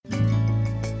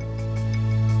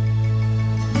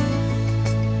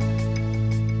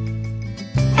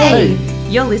Hey,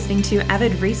 you're listening to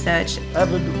Avid Research.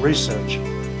 Avid Research.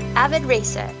 Avid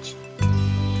Research.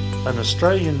 An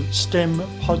Australian STEM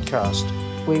podcast.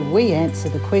 Where we answer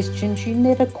the questions you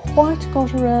never quite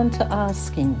got around to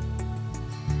asking.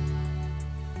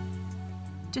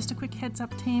 Just a quick heads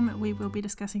up, team, we will be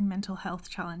discussing mental health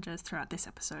challenges throughout this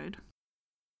episode.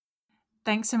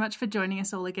 Thanks so much for joining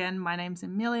us all again. My name's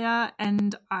Amelia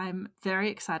and I'm very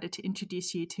excited to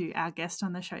introduce you to our guest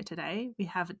on the show today. We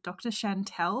have Dr.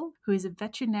 Chantelle, who is a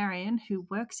veterinarian who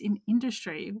works in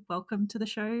industry. Welcome to the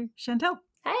show, Chantelle.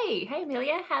 Hey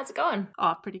Amelia, how's it going?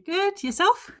 Oh, pretty good.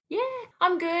 Yourself? Yeah,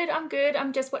 I'm good.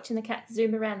 I'm just watching the cats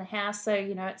zoom around the house, so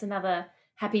it's another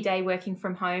happy day working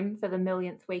from home for the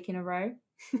millionth week in a row.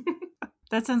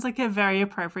 That sounds like a very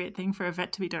appropriate thing for a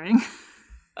vet to be doing.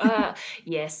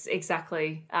 Yes,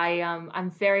 exactly.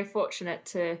 I'm very fortunate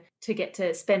to get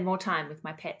to spend more time with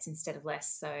my pets instead of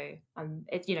less. So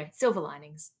silver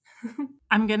linings.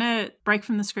 I'm going to break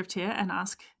from the script here and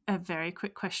ask a very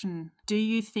quick question. Do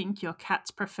you think your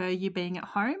cats prefer you being at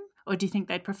home, or do you think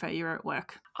they'd prefer you at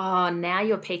work? Oh, now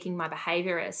you're piquing my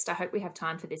behaviourist. I hope we have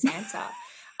time for this answer.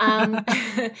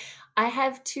 I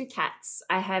have two cats.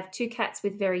 I have two cats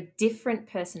with very different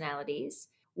personalities.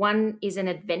 One is an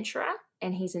adventurer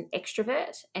and he's an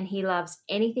extrovert and he loves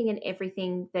anything and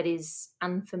everything that is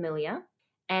unfamiliar.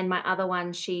 And my other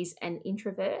one, she's an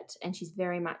introvert and she's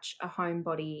very much a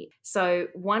homebody. So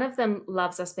one of them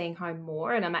loves us being home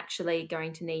more, and I'm actually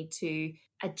going to need to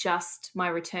adjust my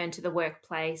return to the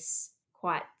workplace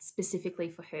quite specifically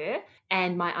for her.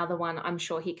 And my other one, I'm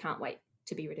sure he can't wait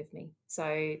to be rid of me.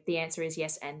 So the answer is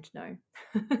yes and no.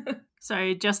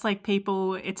 So just like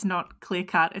people, it's not clear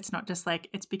cut. It's not just like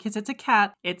it's because it's a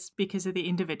cat. It's because of the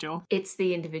individual. It's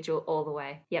the individual all the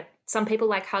way. Yep. Some people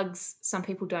like hugs. Some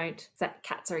people don't.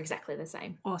 Cats are exactly the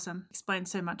same. Awesome.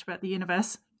 Explains so much about the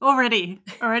universe. Already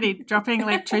dropping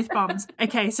like truth bombs.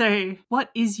 Okay, so what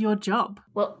is your job?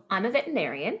 Well, I'm a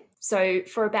veterinarian. So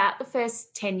for about the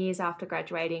first 10 years after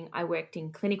graduating, I worked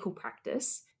in clinical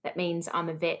practice. That means I'm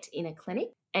a vet in a clinic.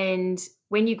 And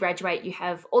when you graduate, you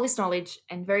have all this knowledge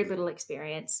and very little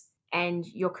experience, and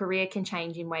your career can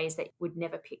change in ways that you would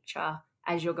never picture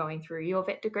as you're going through your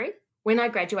vet degree. When I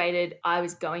graduated, I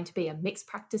was going to be a mixed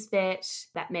practice vet.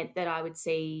 That meant that I would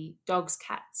see dogs,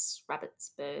 cats,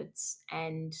 rabbits, birds,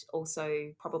 and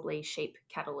also probably sheep,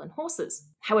 cattle, and horses.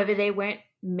 However, there weren't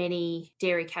many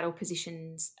dairy cattle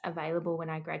positions available when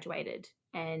I graduated,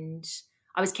 and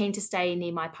I was keen to stay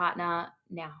near my partner,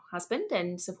 now husband,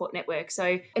 and support network.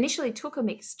 So initially took a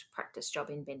mixed practice job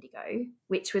in Bendigo,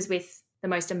 which was with the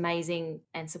most amazing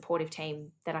and supportive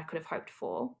team that I could have hoped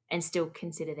for, and still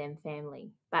consider them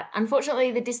family. But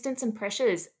unfortunately, the distance and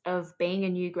pressures of being a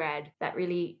new grad, that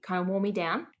really kind of wore me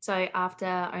down. So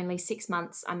after only 6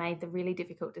 months, I made the really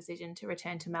difficult decision to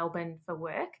return to Melbourne for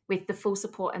work with the full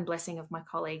support and blessing of my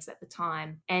colleagues at the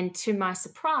time. And to my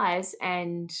surprise,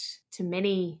 and to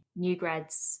many new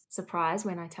grads' surprise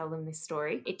when I tell them this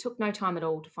story, it took no time at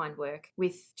all to find work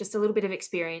with just a little bit of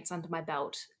experience under my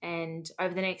belt. And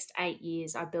over the next 8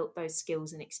 years, I built those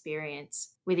skills and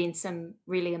experience within some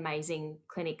really amazing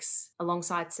clinics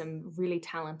alongside some really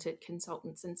talented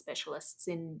consultants and specialists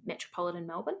in metropolitan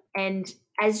Melbourne. And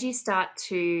as you start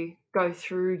to go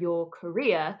through your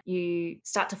career, you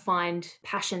start to find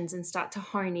passions and start to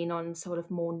hone in on sort of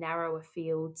more narrower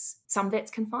fields some vets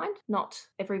can find. Not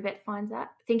every vet finds that.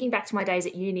 Thinking back to my days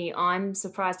at uni, I'm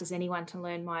surprised as anyone to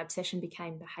learn my obsession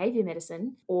became behaviour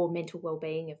medicine, or mental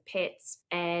wellbeing of pets,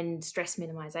 and stress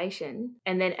minimisation,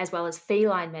 and then as well as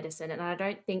feline medicine. And I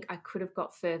don't think I could have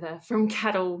got further from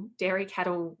dairy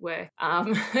cattle work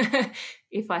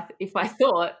if I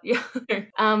thought,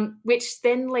 which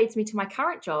then leads me to my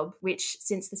current job, which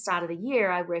since the start of the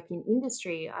year, I work in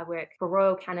industry. I work for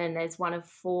Royal Canin as one of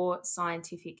 4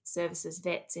 scientific services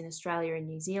vets in Australia and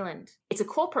New Zealand. It's a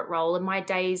corporate role and my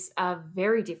days are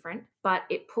very different, but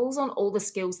it pulls on all the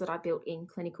skills that I built in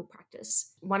clinical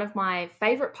practice. One of my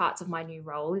favourite parts of my new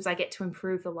role is I get to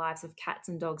improve the lives of cats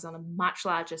and dogs on a much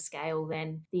larger scale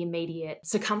than the immediate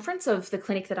circumference of the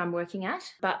clinic that I'm working at,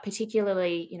 but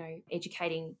particularly,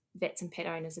 educating vets and pet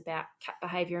owners about cat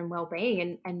behaviour and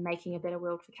wellbeing and making a better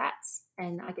world for cats.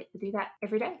 And I get to do that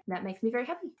every day. That makes me very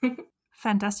happy.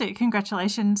 Fantastic.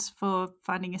 Congratulations for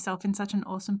finding yourself in such an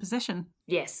awesome position.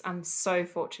 Yes, I'm so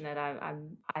fortunate.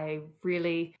 I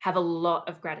really have a lot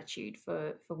of gratitude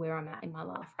for where I'm at in my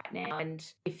life right now. And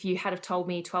if you had have told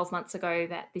me 12 months ago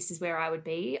that this is where I would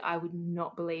be, I would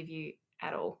not believe you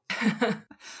at all.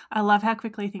 I love how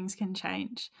quickly things can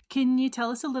change. Can you tell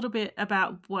us a little bit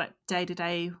about what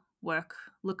day-to-day work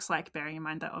looks like, bearing in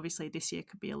mind that obviously this year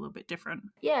could be a little bit different?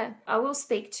 Yeah, I will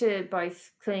speak to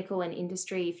both clinical and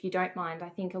industry if you don't mind. I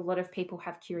think a lot of people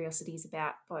have curiosities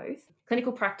about both.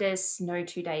 Clinical practice, no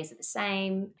 2 days are the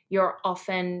same. You're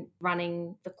often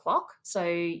running the clock, so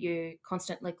you're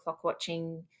constantly clock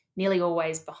watching, nearly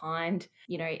always behind.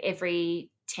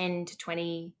 Every 10 to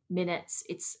 20 minutes,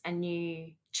 it's a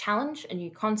new challenge, a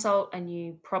new consult, a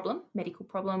new problem, medical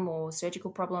problem or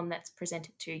surgical problem that's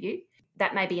presented to you.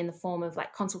 That may be in the form of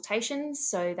like consultations.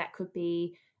 So that could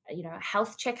be, a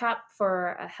health checkup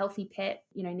for a healthy pet,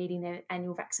 needing their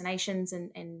annual vaccinations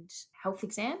and health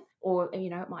exam. Or,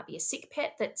 it might be a sick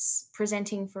pet that's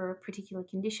presenting for a particular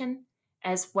condition,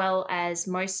 as well as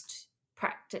most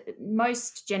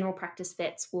general practice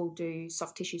vets will do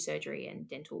soft tissue surgery and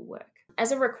dental work.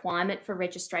 As a requirement for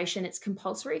registration, it's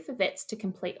compulsory for vets to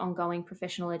complete ongoing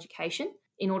professional education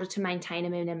in order to maintain a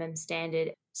minimum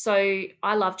standard. So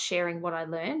I loved sharing what I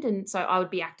learned, and so I would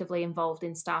be actively involved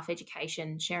in staff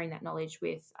education, sharing that knowledge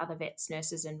with other vets,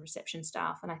 nurses and reception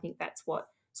staff. And I think that's what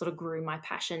sort of grew my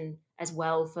passion as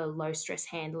well for low stress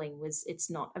handling. It's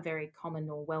not a very common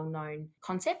or well-known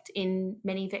concept in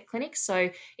many vet clinics. So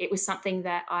it was something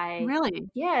that I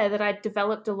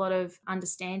developed a lot of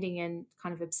understanding and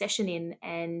kind of obsession in,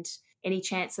 and any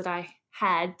chance that I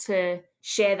had to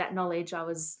share that knowledge, I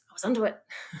was onto it.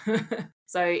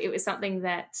 So it was something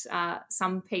that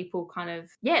some people kind of,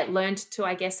 learned to,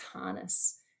 I guess,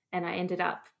 harness. And I ended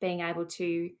up being able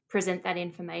to present that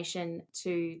information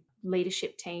to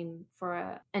leadership team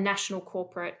for a national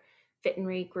corporate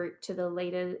veterinary group, to the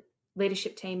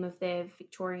leadership team of their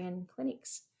Victorian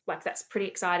clinics. Like, that's pretty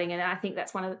exciting. And I think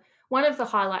that's one of the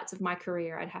highlights of my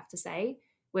career, I'd have to say,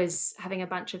 was having a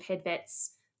bunch of head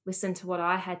vets listen to what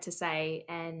I had to say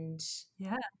and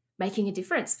making a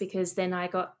difference, because then I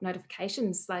got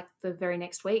notifications like the very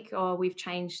next week, we've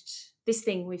changed this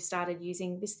thing, we've started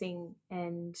using this thing.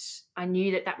 And I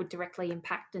knew that would directly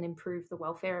impact and improve the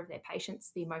welfare of their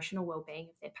patients, the emotional well-being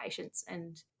of their patients.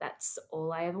 And that's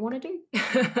all I ever want to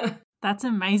do. That's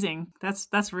amazing.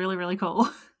 That's really, really cool.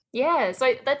 Yeah,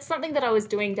 so that's something that I was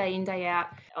doing day in, day out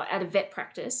at a vet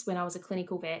practice when I was a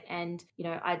clinical vet. And,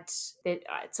 I'd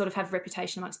sort of have a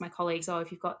reputation amongst my colleagues.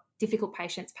 If you've got difficult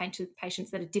patients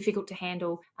that are difficult to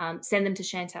handle, send them to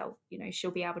Chantel.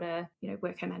 She'll be able to,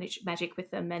 work her magic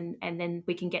with them, and then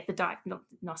we can get the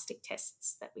diagnostic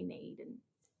tests that we need. And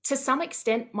to some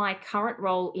extent, my current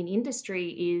role in industry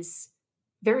is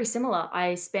very similar.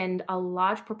 I spend a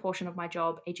large proportion of my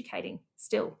job educating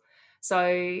still.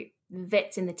 So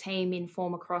vets in the team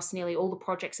inform across nearly all the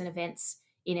projects and events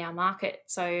in our market.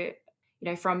 So,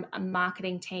 from a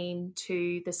marketing team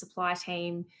to the supply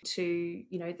team to,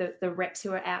 the reps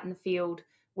who are out in the field,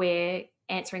 we're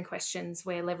answering questions,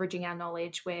 we're leveraging our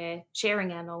knowledge, we're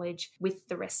sharing our knowledge with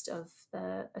the rest of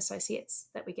the associates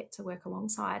that we get to work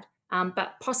alongside.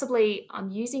 But possibly I'm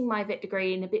using my vet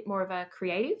degree in a bit more of a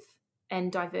creative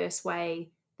and diverse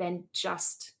way than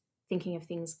just thinking of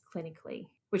things clinically,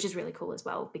 which is really cool as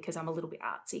well, because I'm a little bit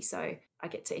artsy, so I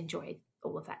get to enjoy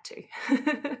all of that too.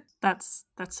 That's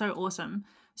so awesome.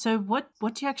 So what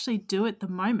do you actually do at the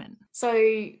moment? So,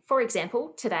 for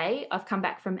example, today I've come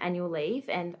back from annual leave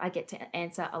and I get to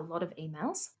answer a lot of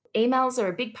emails. Emails are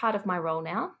a big part of my role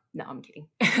now. No, I'm kidding.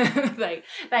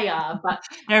 they are, but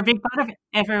they're a big part of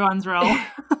everyone's role.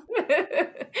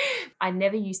 I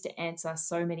never used to answer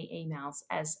so many emails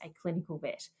as a clinical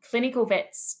vet. Clinical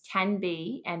vets can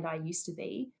be, and I used to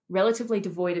be, relatively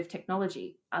devoid of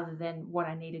technology other than what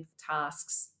I needed for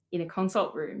tasks in a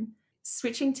consult room.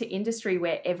 Switching to industry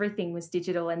where everything was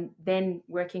digital and then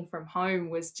working from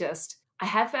home was just, I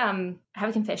have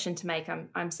a confession to make.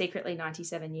 I'm secretly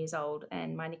 97 years old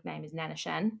and my nickname is Nana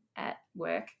Shan at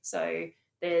work. So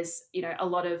there's, a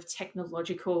lot of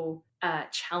technological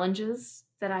challenges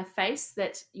that I face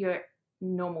that your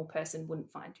normal person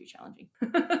wouldn't find too challenging.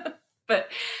 But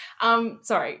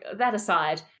sorry, that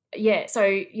aside,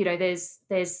 so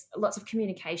there's lots of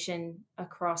communication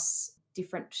across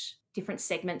different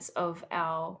segments of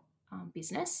our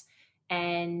business,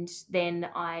 and then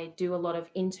I do a lot of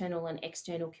internal and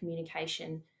external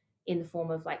communication in the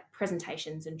form of like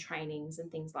presentations and trainings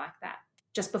and things like that.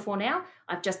 Just before now,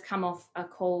 I've just come off a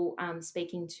call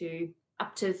speaking to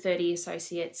up to 30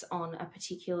 associates on a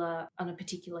particular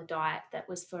diet that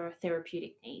was for a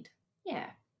therapeutic need. Yeah.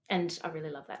 And I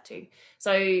really love that too.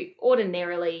 So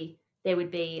ordinarily there would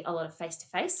be a lot of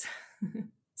face-to-face.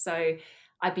 So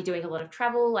I'd be doing a lot of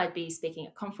travel. I'd be speaking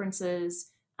at conferences.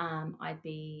 I'd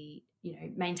be,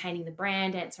 maintaining the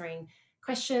brand, answering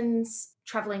questions,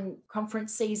 traveling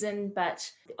conference season. But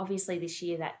obviously this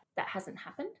year that hasn't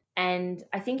happened. And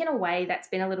I think in a way that's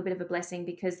been a little bit of a blessing,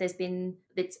 because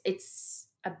it's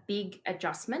a big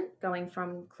adjustment going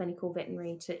from clinical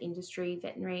veterinary to industry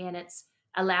veterinary, and it's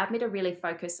allowed me to really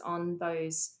focus on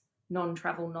those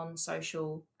non-travel,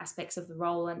 non-social aspects of the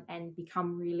role and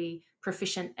become really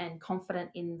proficient and confident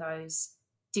in those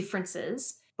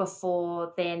differences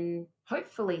before then,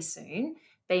 hopefully soon,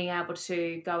 being able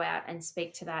to go out and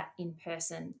speak to that in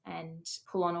person and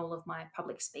pull on all of my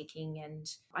public speaking and,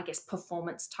 I guess,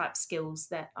 performance type skills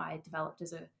that I developed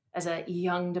as a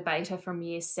young debater from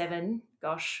year 7.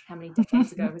 Gosh, how many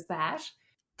decades ago was that?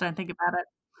 Don't think about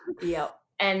it. Yep.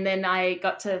 And then I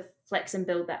got to flex and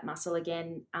build that muscle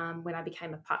again when I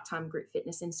became a part-time group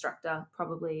fitness instructor,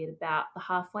 probably at about the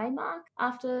halfway mark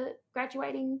after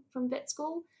graduating from vet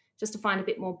school, just to find a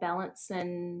bit more balance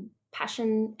and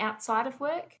passion outside of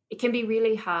work. It can be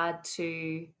really hard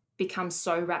to become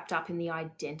so wrapped up in the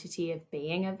identity of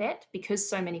being a vet because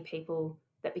so many people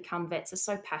that become vets are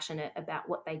so passionate about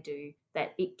what they do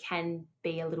that it can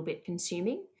be a little bit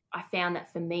consuming. I found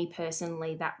that for me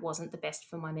personally, that wasn't the best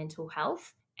for my mental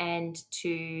health, and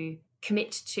to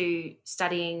commit to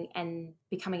studying and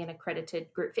becoming an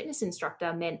accredited group fitness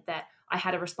instructor meant that I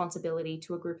had a responsibility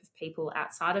to a group of people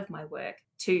outside of my work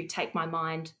to take my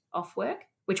mind off work,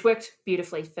 which worked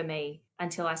beautifully for me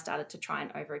until I started to try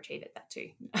and overachieve at that too.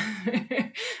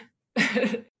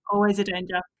 Always a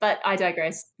danger. But I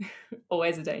digress.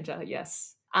 Always a danger,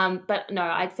 yes. But no,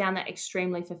 I found that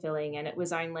extremely fulfilling, and it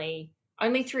was only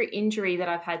through injury that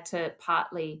I've had to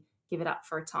partly give it up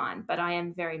for a time. But I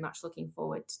am very much looking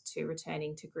forward to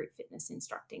returning to group fitness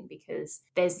instructing because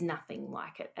there's nothing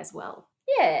like it as well.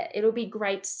 Yeah, it'll be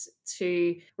great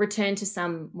to return to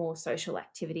some more social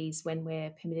activities when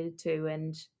we're permitted to,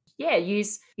 and yeah,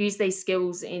 use these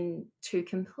skills in two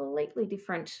completely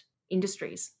different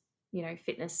industries,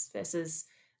 fitness versus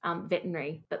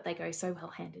veterinary, but they go so well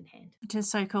hand in hand. Which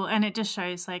is so cool. And it just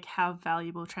shows like how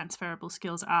valuable transferable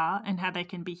skills are and how they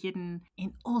can be hidden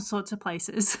in all sorts of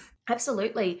places.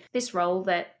 Absolutely. This role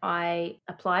that I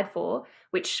applied for,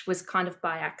 which was kind of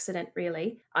by accident,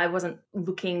 really, I wasn't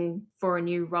looking for a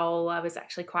new role. I was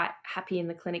actually quite happy in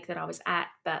the clinic that I was at,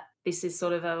 but this is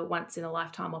sort of a once in a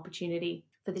lifetime opportunity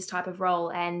for this type of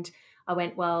role. And I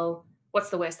went, well, what's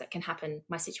the worst that can happen?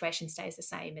 My situation stays the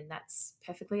same, and that's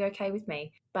perfectly okay with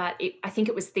me. But I think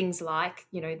it was things like,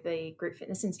 the group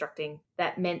fitness instructing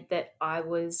that meant that I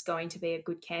was going to be a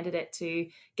good candidate to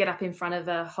get up in front of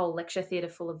a whole lecture theatre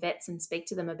full of vets and speak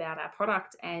to them about our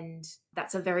product. And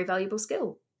that's a very valuable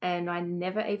skill. And I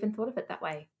never even thought of it that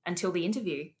way until the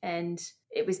interview. And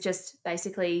it was just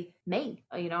basically me.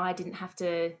 I didn't have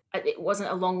to, it wasn't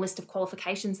a long list of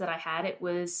qualifications that I had. It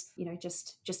was,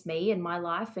 just me and my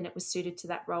life, and it was suited to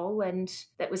that role. And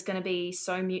that was going to be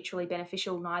so mutually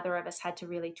beneficial. Neither of us had to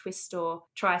really twist or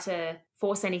try to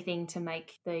force anything to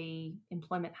make the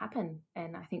employment happen.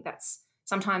 And I think that's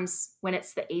sometimes when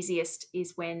it's the easiest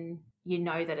is when you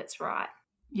know that it's right.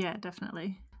 Yeah,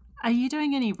 definitely. Are you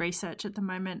doing any research at the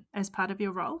moment as part of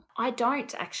your role? I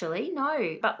don't actually,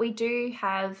 no. But we do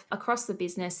have, across the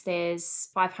business, there's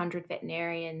 500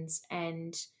 veterinarians,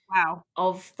 and wow,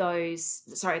 of those,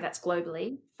 that's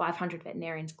globally, 500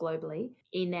 veterinarians globally.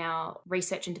 In our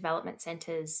research and development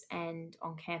centres and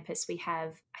on campus, we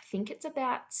have, I think it's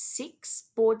about 6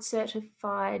 board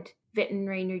certified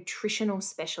veterinary nutritional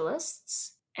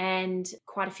specialists and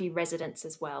quite a few residents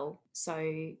as well. So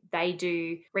they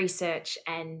do research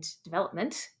and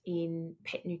development in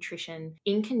pet nutrition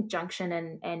in conjunction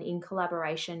and in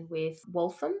collaboration with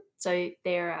Waltham. So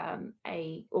they're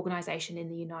a organisation in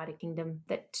the United Kingdom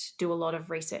that do a lot of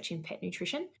research in pet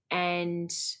nutrition.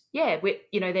 And yeah,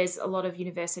 there's a lot of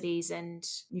universities and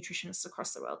nutritionists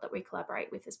across the world that we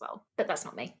collaborate with as well. But that's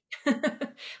not me.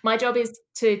 My job is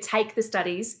to take the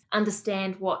studies,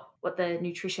 understand what the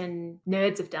nutrition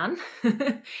nerds have done,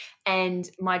 and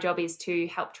my job is to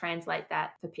help translate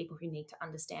that for people who need to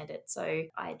understand it. So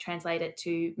I translate it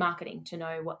to marketing to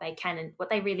know what they can and what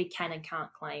they really can and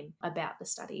can't claim about the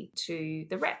study to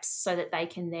the reps, so that they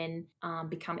can then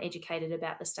become educated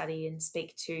about the study and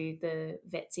speak to the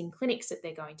vets in clinics that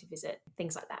they're going to visit,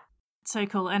 things like that. So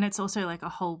cool. And it's also like a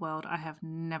whole world I have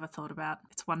never thought about.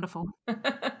 It's wonderful.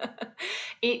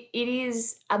 It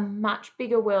is a much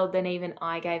bigger world than even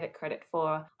I gave it credit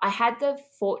for. I had the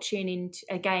fortune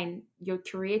again, your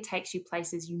career takes you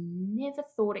places you never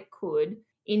thought it could.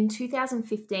 In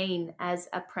 2015, as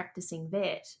a practicing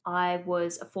vet, I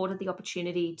was afforded the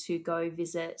opportunity to go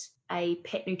visit a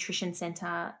pet nutrition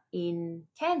centre in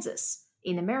Kansas,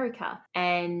 in America.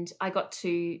 And I got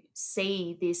to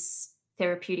see this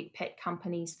therapeutic pet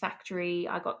company's factory.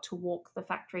 I got to walk the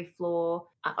factory floor,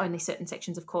 only certain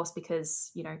sections, of course,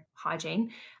 because,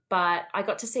 hygiene. but I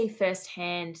got to see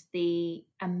firsthand the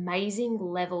amazing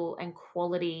level and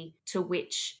quality to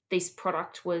which this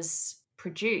product was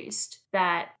produced,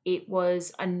 that it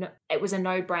was a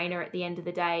no-brainer at the end of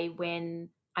the day when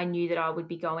I knew that I would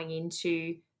be going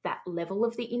into that level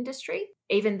of the industry.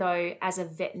 Even though as a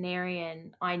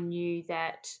veterinarian, I knew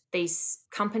that these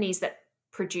companies that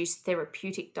produce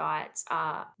therapeutic diets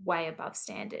are way above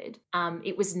standard.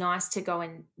 It was nice to go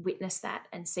and witness that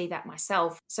and see that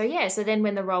myself. So then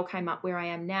when the role came up where I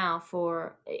am now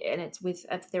and it's with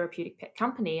a therapeutic pet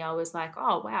company, I was like,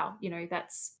 oh wow,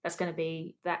 that's going to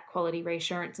be that quality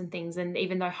reassurance and things. And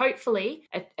even though hopefully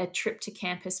a trip to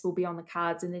campus will be on the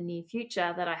cards in the near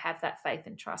future, that I have that faith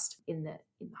and trust in the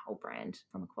whole brand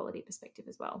from a quality perspective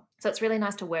as well. So it's really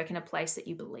nice to work in a place that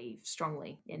you believe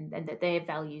strongly in and that their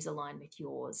values align with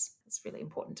yours. It's really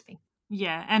important to me.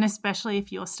 Yeah, and especially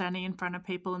if you're standing in front of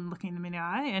people and looking them in the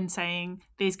eye and saying,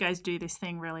 these guys do this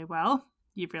thing really well,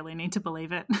 you really need to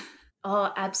believe it.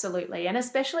 Oh, absolutely. And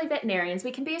especially veterinarians, we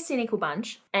can be a cynical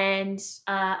bunch, and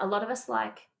a lot of us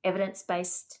like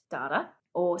evidence-based data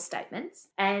or statements.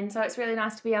 And so it's really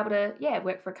nice to be able to,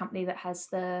 work for a company that has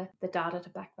the data to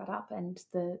back that up, and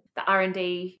the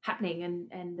R&D happening,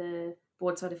 and the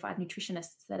board certified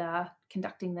nutritionists that are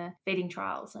conducting the feeding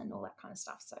trials and all that kind of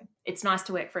stuff. So it's nice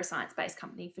to work for a science-based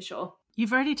company for sure.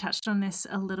 You've already touched on this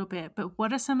a little bit, but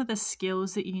what are some of the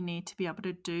skills that you need to be able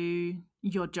to do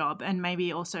your job? And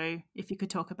maybe also if you could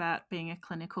talk about being a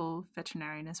clinical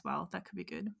veterinarian as well, that could be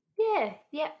good.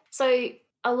 Yeah. So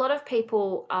a lot of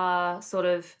people are sort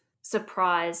of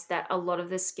surprised that a lot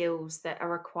of the skills that are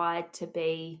required to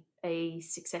be a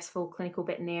successful clinical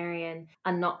veterinarian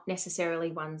are not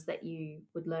necessarily ones that you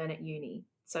would learn at uni,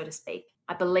 so to speak.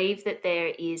 I believe that there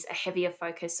is a heavier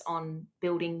focus on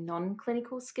building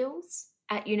non-clinical skills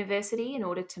at university in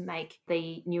order to make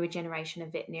the newer generation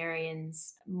of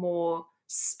veterinarians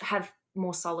have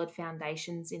more solid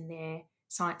foundations in their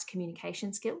science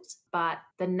communication skills. But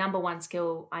the number one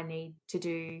skill I need to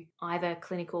do either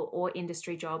clinical or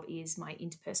industry job is my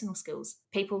interpersonal skills.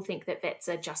 People think that vets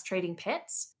are just treating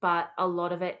pets, but a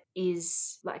lot of it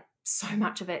is, like, so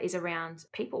much of it is around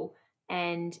people.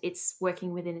 And it's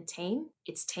working within a team,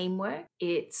 it's teamwork,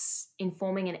 it's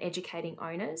informing and educating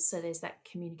owners. So there's that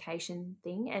communication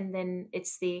thing. And then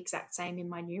it's the exact same in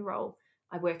my new role.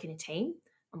 I work in a team,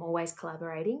 I'm always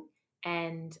collaborating,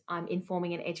 and I'm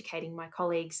informing and educating my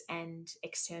colleagues and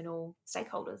external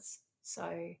stakeholders.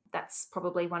 So that's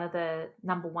probably one of the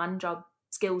number one job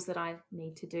skills that I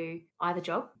need to do either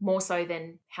job, more so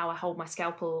than how I hold my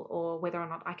scalpel or whether or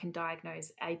not I can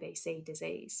diagnose ABC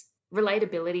disease.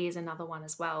 Relatability is another one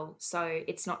as well. So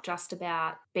it's not just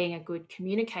about being a good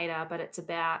communicator, but it's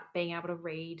about being able to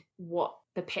read what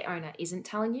the pet owner isn't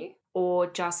telling you, or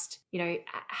just,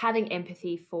 having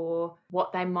empathy for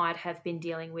what they might have been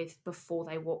dealing with before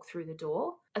they walk through the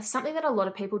door. Something that a lot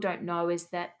of people don't know is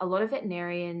that a lot of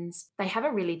veterinarians, they have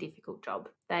a really difficult job.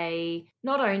 They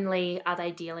not only are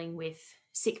they dealing with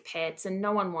sick pets, and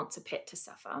no one wants a pet to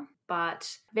suffer,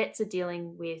 but vets are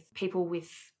dealing with people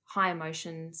with high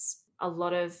emotions. A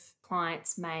lot of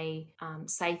clients may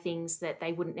say things that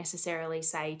they wouldn't necessarily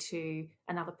say to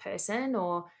another person,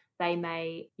 or they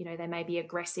may be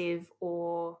aggressive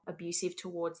or abusive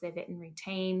towards their veterinary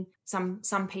team.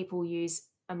 Some people use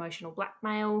emotional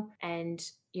blackmail, and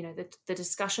the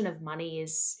discussion of money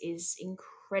is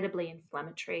incredibly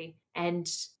inflammatory. And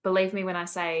believe me when I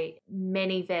say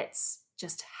many vets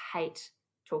just hate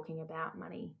talking about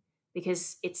money,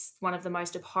 because it's one of the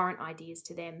most abhorrent ideas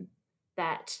to them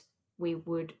that we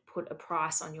would put a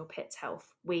price on your pet's health.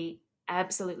 We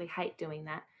absolutely hate doing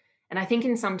that. And I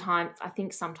think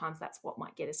sometimes that's what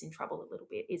might get us in trouble a little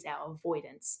bit, is our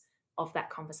avoidance of that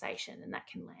conversation, and that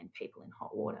can land people in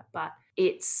hot water. But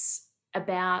it's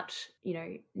about,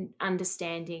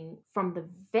 understanding from the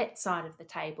vet side of the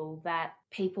table that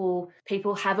people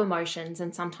have emotions,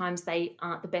 and sometimes they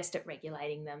aren't the best at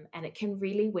regulating them, and it can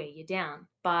really wear you down.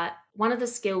 But one of the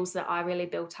skills that I really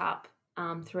built up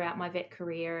throughout my vet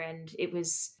career, and it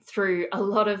was through a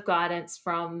lot of guidance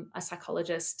from a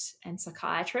psychologist and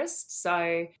psychiatrist.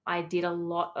 So I did a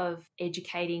lot of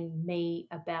educating me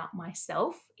about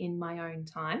myself in my own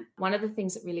time. One of the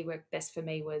things that really worked best for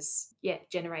me was,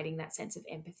 generating that sense of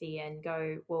empathy and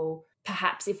go, well,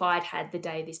 perhaps if I'd had the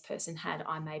day this person had,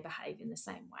 I may behave in the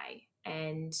same way.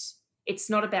 And it's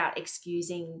not about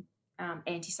excusing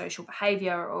antisocial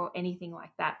behavior or anything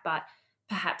like that, but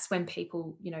perhaps when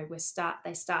people,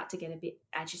 they start to get a bit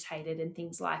agitated and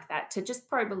things like that, to just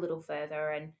probe a little further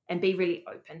and be really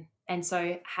open. And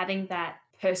so having that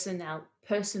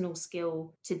personal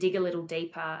skill to dig a little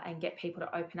deeper and get people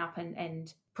to open up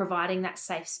and providing that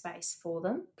safe space for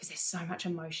them, because there's so much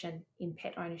emotion in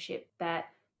pet ownership that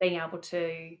being able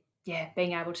to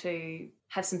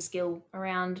have some skill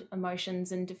around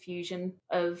emotions and diffusion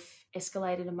of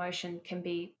escalated emotion can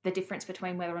be the difference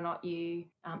between whether or not you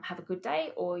have a good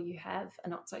day or you have a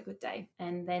not so good day.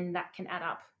 And then that can add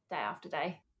up day after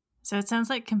day. So it sounds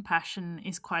like compassion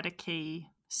is quite a key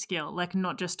skill, like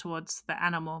not just towards the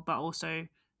animal, but also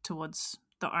towards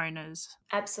the owners.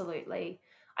 Absolutely.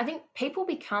 I think people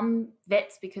become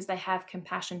vets because they have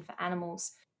compassion for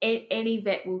animals. Any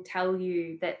vet will tell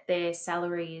you that their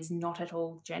salary is not at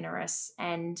all generous.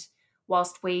 And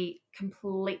whilst we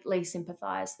completely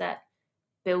sympathise that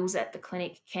bills at the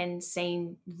clinic can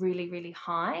seem really, really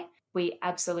high, we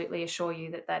absolutely assure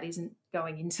you that that isn't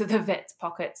going into the vet's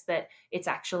pockets, that it's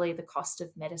actually the cost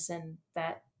of medicine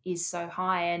that is so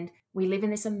high. And we live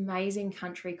in this amazing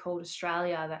country called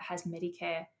Australia that has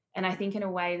Medicare. And I think in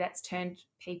a way that's turned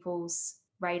people's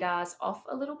radars off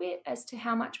a little bit as to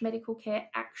how much medical care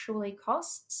actually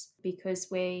costs, because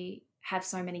we have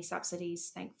so many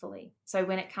subsidies, thankfully. So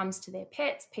when it comes to their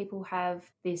pets, people have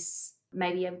this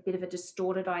maybe a bit of a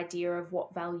distorted idea of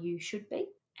what value should be.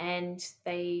 And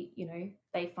they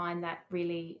find that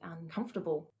really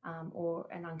uncomfortable, or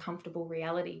an uncomfortable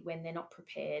reality when they're not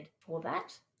prepared for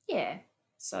that. Yeah.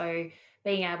 So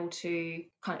being able to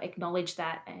kind of acknowledge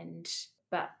that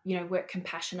but work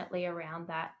compassionately around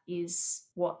that is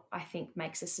what I think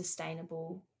makes a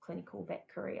sustainable clinical vet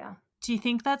career. Do you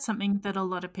think that's something that a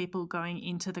lot of people going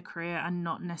into the career are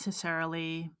not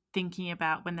necessarily thinking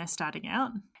about when they're starting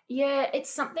out? Yeah, it's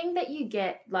something that you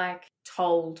get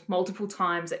told multiple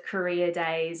times at career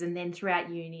days and then throughout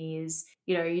uni is,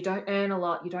 you don't earn a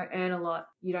lot, you don't earn a lot,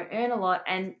 you don't earn a lot.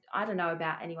 And I don't know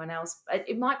about anyone else.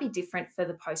 It might be different for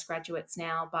the postgraduates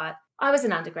now, but I was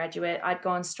an undergraduate. I'd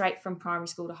gone straight from primary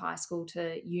school to high school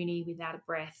to uni without a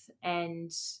breath,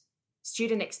 and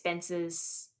student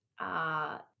expenses,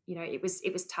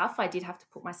 it was tough. I did have to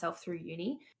put myself through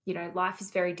uni. Life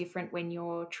is very different when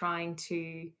you're trying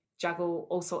to juggle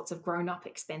all sorts of grown-up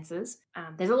expenses.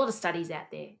 There's a lot of studies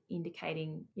out there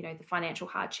indicating, the financial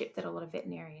hardship that a lot of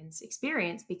veterinarians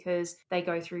experience because they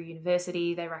go through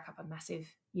university, they rack up a massive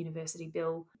university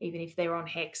bill, even if they're on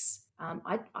HECS.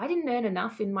 I didn't earn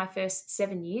enough in my first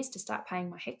 7 years to start paying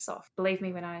my HECS off. Believe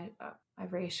me when I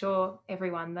reassure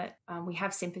everyone that we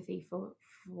have sympathy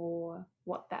for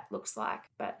what that looks like.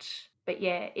 But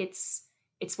yeah,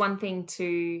 it's one thing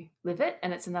to live it,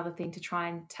 and it's another thing to try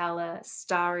and tell a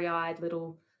starry-eyed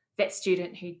little vet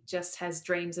student who just has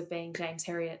dreams of being James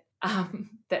Herriot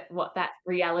that what that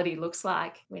reality looks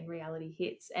like when reality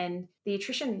hits. And the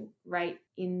attrition rate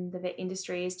in the vet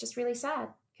industry is just really sad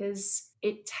because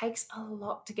it takes a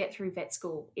lot to get through vet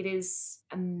school. It is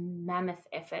a mammoth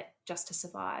effort just to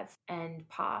survive and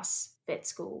pass vet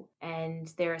school.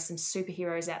 And there are some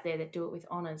superheroes out there that do it with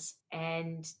honours.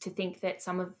 And to think that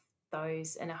some of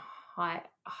those and a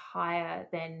higher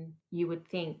than you would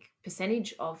think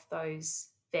percentage of those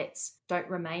vets don't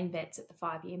remain vets at the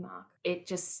 5-year mark. It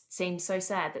just seems so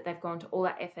sad that they've gone to all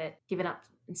that effort, given up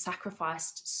and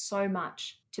sacrificed so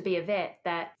much to be a vet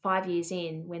that 5 years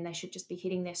in, when they should just be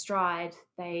hitting their stride,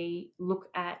 they look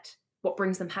at what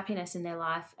brings them happiness in their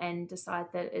life and decide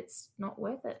that it's not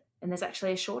worth it. And there's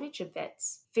actually a shortage of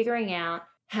vets. Figuring out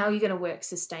how you're going to work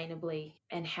sustainably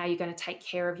and how you're going to take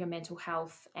care of your mental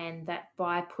health, and that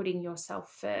by putting yourself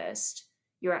first,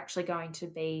 you're actually going to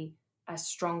be a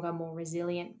stronger, more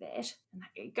resilient vet. And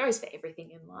it goes for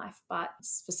everything in life, but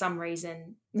for some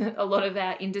reason, a lot of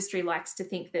our industry likes to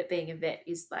think that being a vet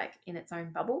is in its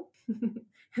own bubble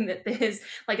and that there's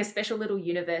a special little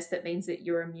universe that means that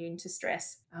you're immune to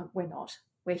stress. We're not.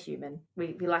 We're human.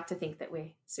 We like to think that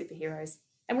we're superheroes.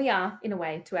 And we are, in a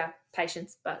way, to our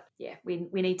patients. But yeah, we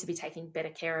need to be taking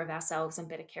better care of ourselves and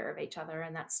better care of each other.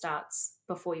 And that starts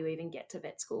before you even get to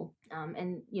vet school.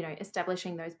 And,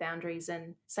 establishing those boundaries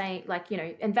and saying,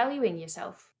 and valuing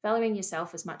yourself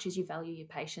as much as you value your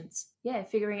patients. Yeah,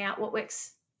 figuring out what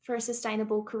works for a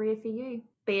sustainable career for you,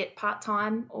 be it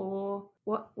part-time or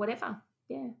whatever.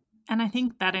 Yeah. And I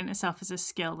think that in itself is a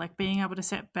skill, being able to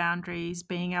set boundaries,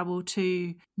 being able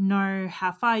to know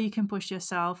how far you can push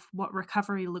yourself, what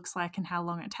recovery looks like and how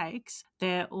long it takes.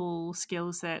 They're all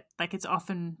skills that it's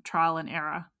often trial and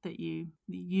error that you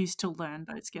use to learn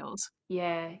those skills.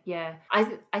 Yeah.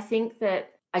 I think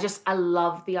that I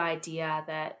love the idea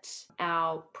that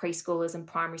our preschoolers and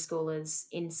primary schoolers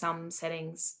in some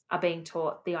settings are being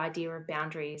taught the idea of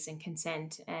boundaries and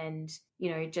consent and,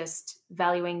 just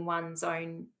valuing one's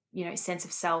own sense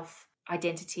of self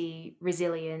identity,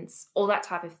 resilience, all that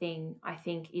type of thing, I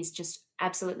think is just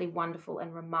absolutely wonderful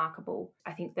and remarkable.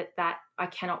 I think that I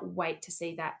cannot wait to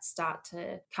see that start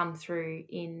to come through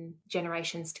in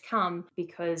generations to come,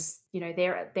 because, you know,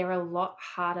 there are a lot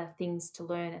harder things to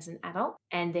learn as an adult,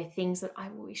 and they're things that I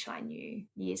wish I knew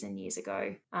years and years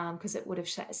ago, because it would have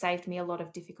saved me a lot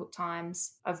of difficult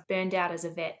times. I've burned out as a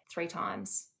vet 3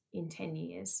 times in 10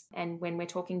 years. And when we're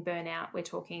talking burnout, we're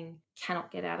talking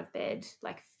cannot get out of bed,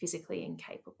 like physically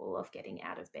incapable of getting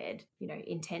out of bed, you know,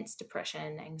 intense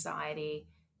depression, anxiety,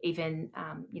 even,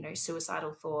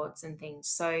 suicidal thoughts and things.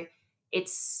 So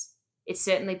it's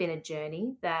certainly been a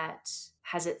journey that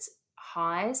has its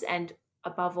highs. And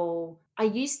above all, I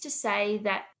used to say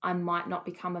that I might not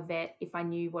become a vet if I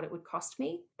knew what it would cost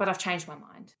me, but I've changed my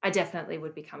mind. I definitely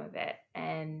would become a vet,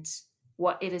 and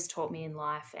what it has taught me in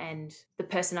life and the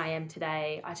person I am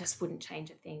today, I just wouldn't change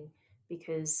a thing,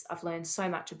 because I've learned so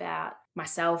much about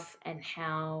myself and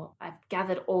how I've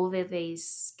gathered all of these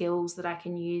skills that I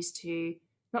can use to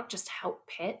not just help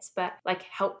pets, but like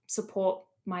help support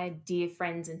my dear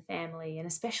friends and family, and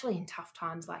especially in tough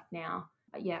times like now.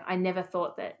 Yeah, I never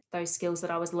thought that those skills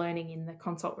that I was learning in the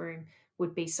consult room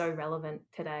would be so relevant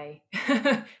today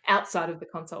outside of the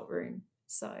consult room.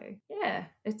 So yeah,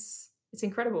 it's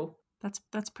incredible.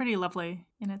 That's pretty lovely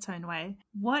in its own way.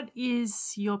 What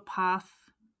is your path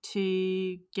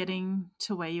to getting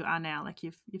to where you are now? Like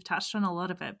you've touched on a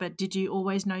lot of it, but did you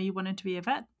always know you wanted to be a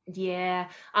vet? Yeah,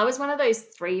 I was one of those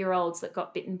 3-year-olds that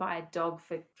got bitten by a dog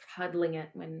for cuddling it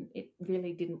when it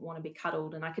really didn't want to be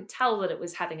cuddled. And I could tell that it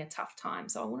was having a tough time.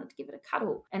 So I wanted to give it a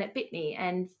cuddle, and it bit me,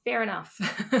 and fair enough.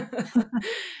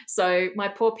 So my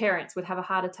poor parents would have a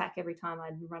heart attack every time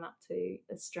I'd run up to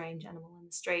a strange animal in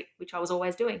the street, which I was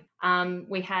always doing.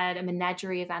 We had a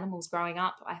menagerie of animals growing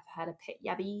up. I've had a pet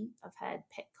yabby. I've had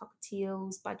pet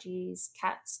cockatiels, budgies,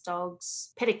 cats,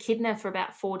 dogs, pet echidna for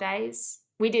about 4 days.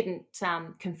 We didn't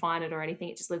confine it or anything.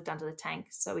 It just lived under the tank.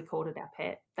 So we called it our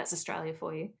pet. That's Australia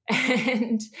for you.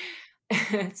 And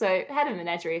so I had a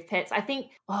menagerie of pets. I think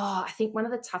one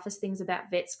of the toughest things about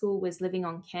vet school was living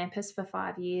on campus for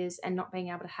 5 years and not being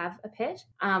able to have a pet.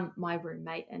 My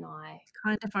roommate and I.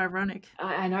 Kind of ironic.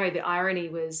 I know, the irony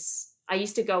was I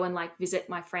used to go and like visit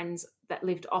my friends that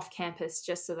lived off campus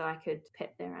just so that I could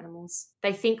pet their animals.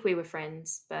 They think we were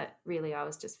friends, but really I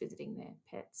was just visiting their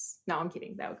pets. No, I'm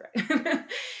kidding. They were great.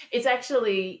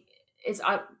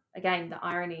 Again, the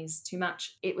irony is too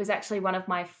much. It was actually one of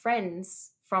my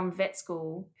friends from vet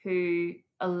school who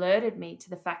alerted me to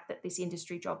the fact that this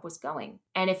industry job was going.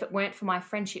 And if it weren't for my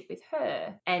friendship with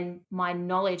her and my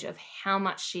knowledge of how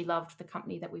much she loved the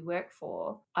company that we work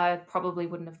for, I probably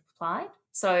wouldn't have applied.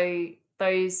 So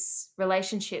those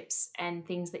relationships and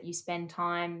things that you spend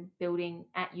time building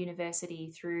at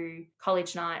university through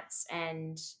college nights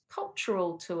and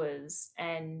cultural tours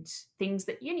and things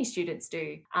that uni students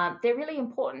do, they're really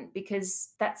important, because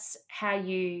that's how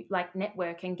you like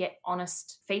network and get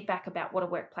honest feedback about what a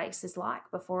workplace is like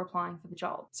before applying for the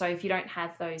job. So if you don't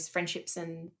have those friendships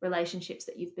and relationships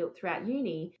that you've built throughout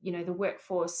uni, you know, the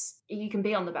workforce, you can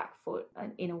be on the back foot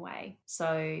in a way.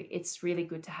 So it's really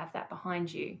good to have that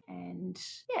behind you. And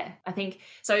yeah, I think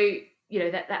so. You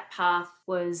know, that path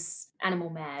was animal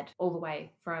mad all the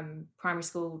way from primary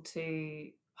school to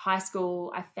high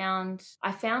school. I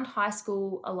found high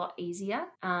school a lot easier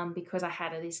because I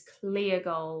had this clear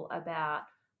goal about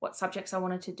what subjects I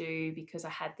wanted to do, because I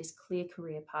had this clear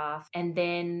career path. And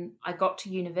then I got to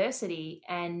university,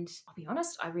 and I'll be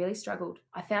honest, I really struggled.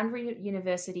 I found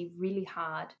university really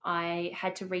hard. I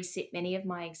had to resit many of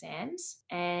my exams,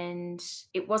 and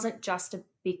it wasn't just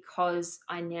because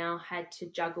I now had to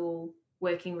juggle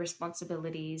working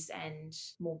responsibilities and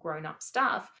more grown-up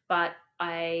stuff, but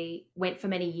I went for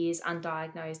many years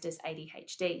undiagnosed as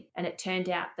ADHD. And it turned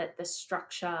out that the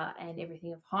structure and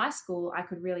everything of high school I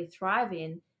could really thrive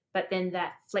in, but then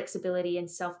that flexibility and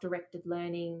self-directed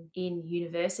learning in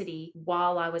university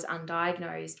while I was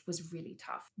undiagnosed was really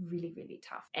tough, really, really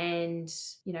tough. And,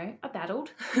 you know, I battled,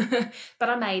 but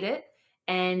I made it.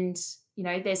 And, you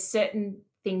know, there's certain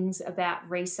things about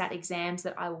resat exams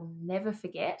that I will never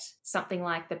forget. Something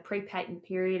like the pre-patent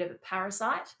period of a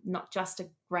parasite, not just a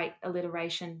great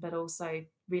alliteration, but also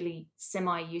really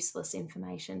semi-useless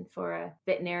information for a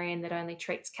veterinarian that only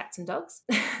treats cats and dogs.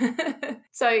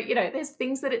 So, you know, there's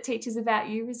things that it teaches about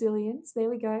you, resilience. There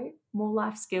we go, more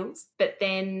life skills. But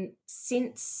then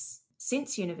since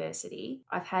university,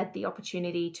 I've had the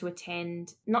opportunity to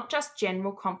attend not just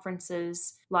general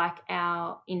conferences like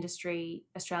our industry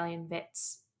Australian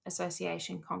Vets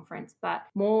Association conference, but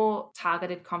more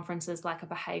targeted conferences like a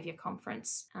behaviour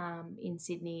conference in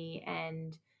Sydney,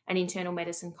 and an internal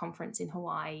medicine conference in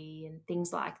Hawaii and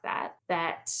things like that,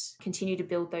 that continue to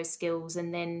build those skills.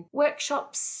 And then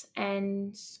workshops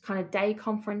and kind of day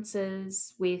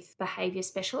conferences with behaviour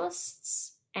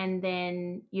specialists. And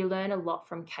then you learn a lot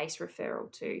from case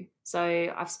referral too.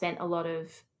 So I've spent a lot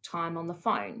of time on the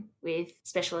phone with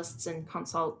specialists and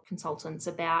consultants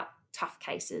about tough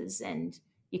cases, and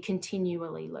you're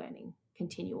continual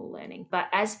learning. But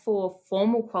as for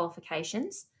formal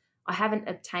qualifications, I haven't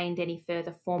obtained any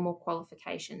further formal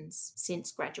qualifications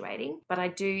since graduating, but I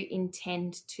do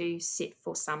intend to sit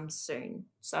for some soon.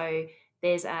 So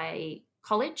there's a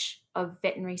College of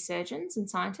Veterinary Surgeons and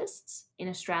Scientists in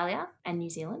Australia and New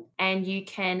Zealand, and you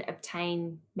can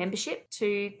obtain membership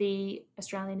to the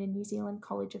Australian and New Zealand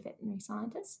College of Veterinary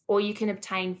Scientists, or you can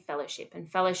obtain fellowship,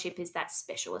 and fellowship is that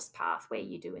specialist path where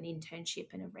you do an internship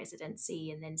and a residency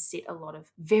and then sit a lot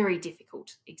of very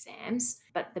difficult exams,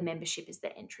 but the membership is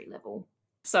the entry level.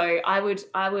 So I would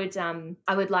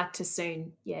like to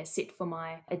soon, sit for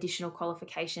my additional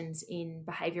qualifications in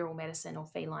behavioural medicine or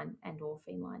feline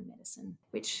medicine,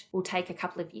 which will take a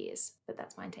couple of years, but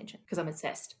that's my intention because I'm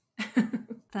obsessed.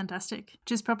 Fantastic.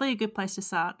 Which is probably a good place to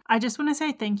start. I just want to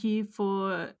say thank you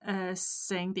for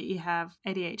saying that you have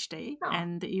ADHD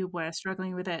and that you were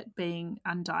struggling with it being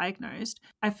undiagnosed.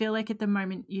 I feel like at the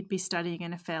moment you'd be studying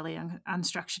in a fairly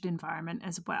unstructured environment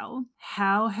as well.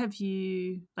 How have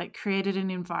you created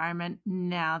an environment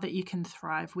now that you can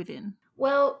thrive within?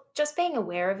 Well, just being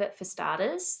aware of it for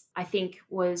starters, I think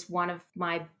was one of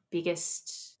my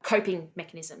biggest coping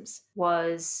mechanisms,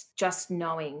 was just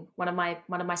knowing. One of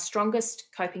my strongest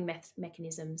coping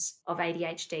mechanisms of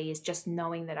ADHD is just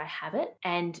knowing that I have it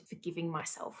and forgiving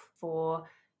myself for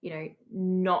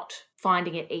not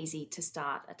finding it easy to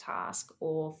start a task,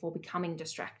 or for becoming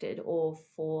distracted, or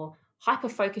for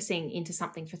hyper-focusing into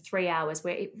something for 3 hours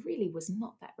where it really was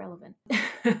not that relevant.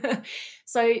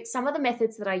 So some of the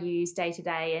methods that I use day to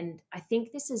day, and I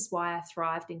think this is why I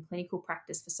thrived in clinical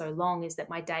practice for so long, is that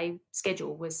my day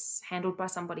schedule was handled by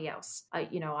somebody else.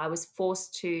 I was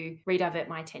forced to redivert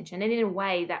my attention. And in a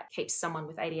way that keeps someone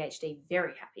with ADHD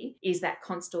very happy, is that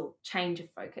constant change of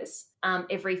focus.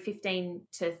 Every 15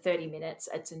 to 30 minutes,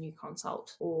 it's a new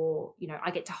consult, or,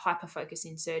 I get to hyper-focus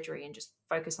in surgery and just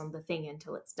focus on the thing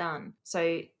until it's done.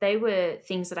 So they were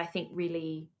things that I think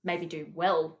really maybe do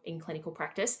well in clinical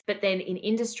practice. But then in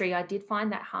industry, I did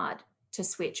find that hard to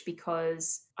switch,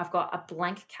 because I've got a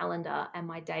blank calendar and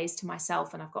my days to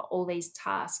myself, and I've got all these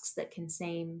tasks that can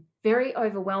seem very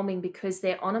overwhelming because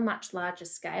they're on a much larger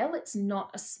scale. It's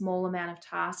not a small amount of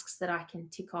tasks that I can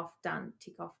tick off, done.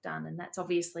 And that's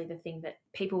obviously the thing that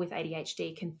people with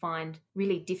ADHD can find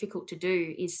really difficult to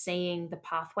do, is seeing the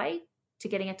pathway to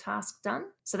getting a task done.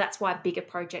 So that's why bigger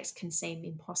projects can seem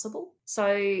impossible.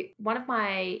 So one of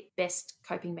my best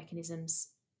coping mechanisms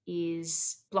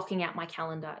is blocking out my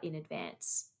calendar in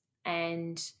advance.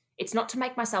 And it's not to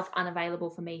make myself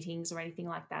unavailable for meetings or anything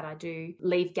like that. I do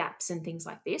leave gaps and things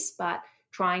like this, but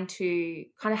trying to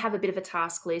kind of have a bit of a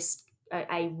task list,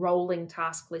 a rolling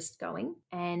task list going.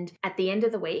 And at the end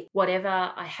of the week, whatever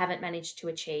I haven't managed to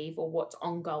achieve or what's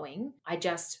ongoing, I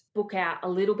just book out a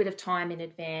little bit of time in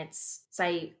advance.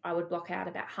 Say I would block out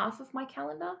about half of my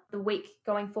calendar the week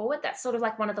going forward. That's sort of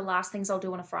like one of the last things I'll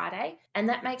do on a Friday. And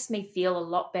that makes me feel a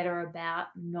lot better about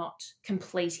not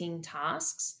completing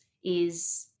tasks.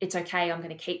 Is it's okay, I'm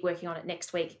going to keep working on it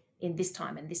next week in this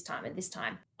time and this time and this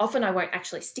time. Often I won't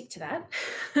actually stick to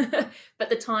that, but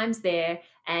the time's there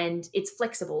and it's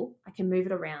flexible. I can move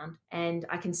it around and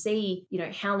I can see,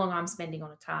 how long I'm spending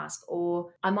on a task, or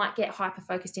I might get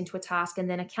hyper-focused into a task and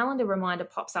then a calendar reminder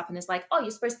pops up and is like, oh, you're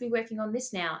supposed to be working on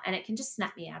this now, and it can just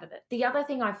snap me out of it. The other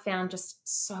thing I've found just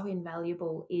so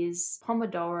invaluable is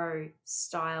Pomodoro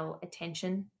style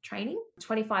attention training.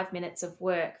 25 minutes of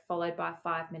work followed by a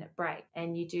 5-minute break.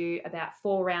 And you do about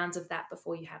 4 rounds of that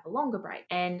before you have a longer break.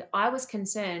 And I was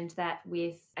concerned that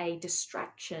with a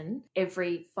distraction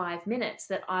every 5 minutes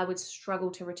that I would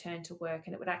struggle to return to work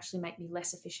and it would actually make me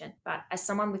less efficient. But as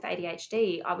someone with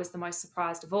ADHD, I was the most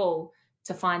surprised of all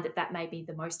to find that made me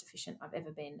the most efficient I've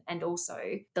ever been, and also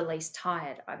the least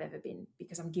tired I've ever been,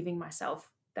 because I'm giving myself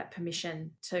that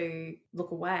permission to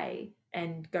look away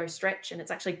and go stretch. And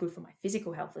it's actually good for my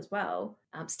physical health as well.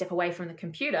 Step away from the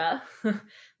computer.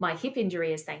 My hip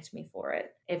injury has thanked me for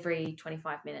it every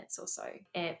 25 minutes or so.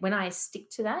 And when I stick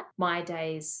to that, my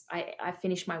days, I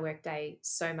finish my work day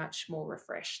so much more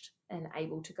refreshed and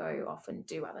able to go off and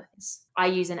do other things. I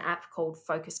use an app called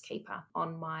Focus Keeper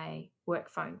on my work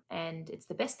phone, and it's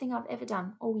the best thing I've ever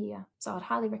done all year. So I'd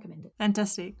highly recommend it.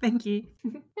 Fantastic. Thank you.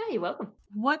 Yeah, you're welcome.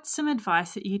 What's some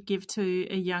advice that you'd give to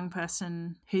a young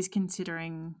person who's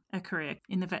considering a career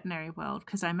in the veterinary world?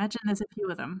 Because I imagine there's a few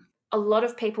of them. A lot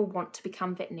of people want to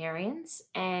become veterinarians,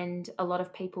 and a lot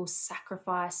of people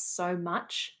sacrifice so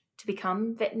much to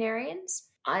become veterinarians.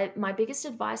 My biggest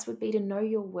advice would be to know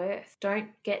your worth. Don't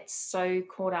get so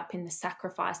caught up in the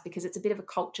sacrifice, because it's a bit of a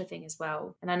culture thing as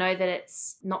well. And I know that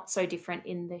it's not so different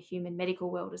in the human medical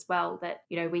world as well, that,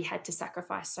 you know, we had to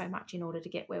sacrifice so much in order to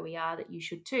get where we are, that you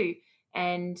should too.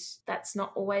 And that's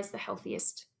not always the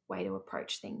healthiest way to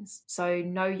approach things. So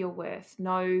know your worth,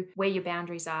 know where your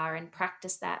boundaries are, and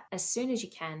practice that as soon as you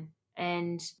can.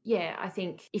 And yeah, I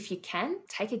think if you can,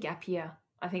 take a gap year.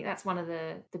 I think that's one of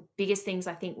the biggest things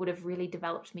I think would have really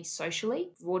developed me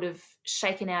socially, would have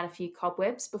shaken out a few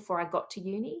cobwebs before I got to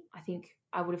uni. I think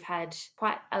I would have had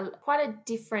quite a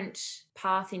different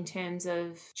path in terms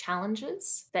of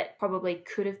challenges that probably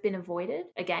could have been avoided.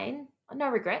 Again, no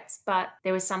regrets, but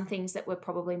there were some things that were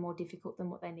probably more difficult than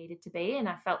what they needed to be. And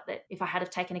I felt that if I had have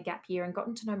taken a gap year and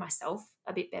gotten to know myself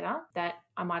a bit better, that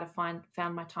I might have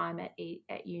found my time at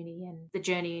uni and the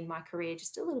journey in my career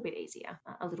just a little bit easier,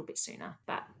 a little bit sooner.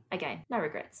 But again, no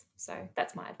regrets. So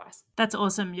that's my advice. That's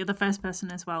awesome. You're the first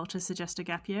person as well to suggest a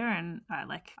gap year. And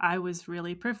I was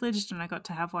really privileged, and I got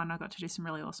to have one. I got to do some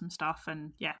really awesome stuff,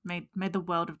 and yeah, made the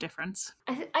world of difference.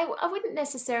 I wouldn't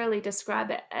necessarily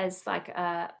describe it as like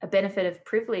a benefit of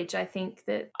privilege. I think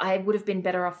that I would have been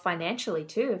better off financially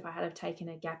too if I had have taken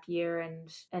a gap year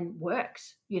and worked,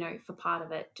 you know, for part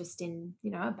of it, just in,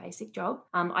 you know, a basic job.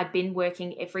 I'd been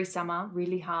working every summer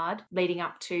really hard leading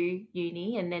up to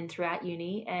uni and then throughout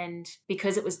uni. And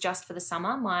because it was just for the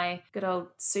summer, my good old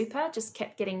super just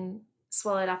kept getting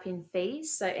swallowed up in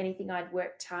fees. So anything I'd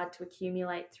worked hard to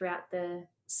accumulate throughout the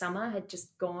summer had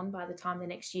just gone by the time the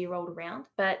next year rolled around.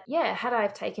 But yeah, had I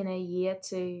have taken a year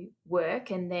to work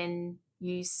and then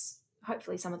use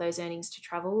hopefully some of those earnings to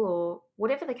travel or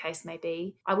whatever the case may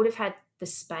be, I would have had the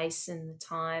space and the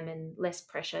time and less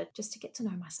pressure just to get to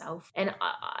know myself. And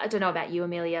I don't know about you,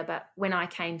 Amelia, but when I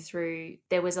came through,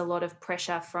 there was a lot of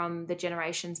pressure from the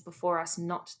generations before us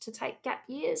not to take gap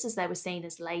years, as they were seen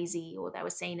as lazy, or they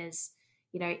were seen as,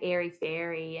 you know,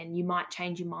 airy-fairy, and you might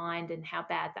change your mind, and how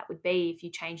bad that would be if you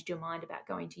changed your mind about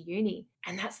going to uni.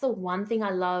 And that's the one thing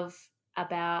I love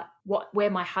about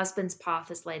where my husband's path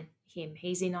has led him.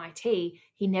 He's in IT.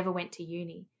 He never went to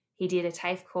uni. He did a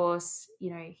TAFE course.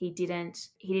 You know, he didn't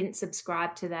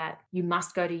subscribe to that, you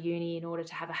must go to uni in order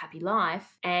to have a happy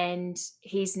life. And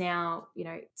he's now, you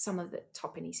know, some of the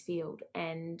top in his field.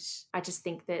 And I just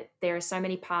think that there are so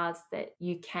many paths that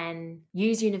you can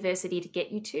use university to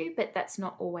get you to, but that's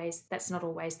not always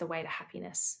the way to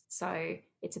happiness. So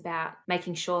it's about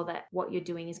making sure that what you're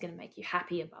doing is going to make you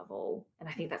happy above all. And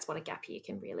I think that's what a gap year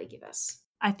can really give us.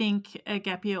 I think a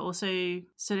gap year also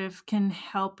sort of can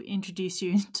help introduce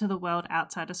you into the world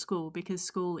outside of school, because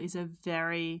school is a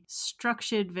very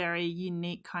structured, very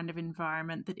unique kind of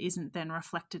environment that isn't then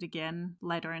reflected again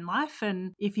later in life.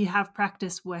 And if you have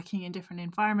practice working in different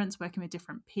environments, working with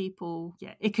different people,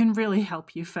 yeah, it can really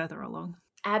help you further along.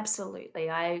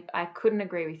 Absolutely. I couldn't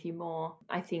agree with you more.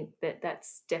 I think that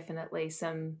that's definitely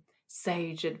some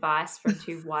sage advice from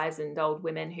two wizened old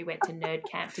women who went to nerd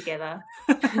camp together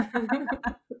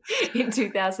in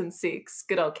 2006.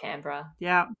 Good old Canberra.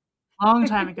 Yeah, long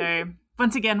time ago.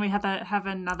 Once again, we have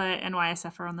another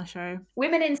NYSFer on the show.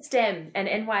 Women in STEM and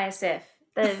NYSF.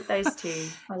 Those two.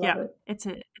 I love it. It's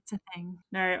a thing.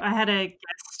 No, I had a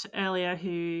guest earlier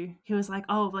who was like,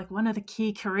 one of the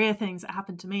key career things that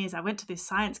happened to me is I went to this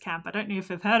science camp. I don't know if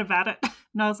you've heard about it.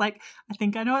 And I was like, I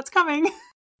think I know what's coming.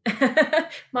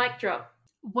 Mic drop.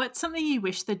 What's something you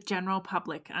wish the general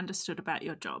public understood about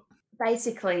your job?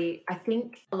 Basically, I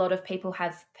think a lot of people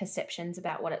have perceptions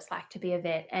about what it's like to be a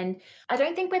vet. And I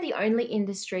don't think we're the only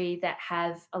industry that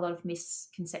have a lot of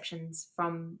misconceptions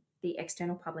from the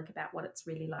external public about what it's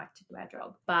really like to do our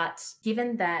job. But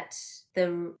given that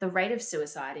the rate of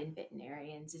suicide in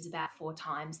veterinarians is about 4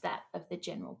 times that of the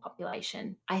general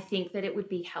population, I think that it would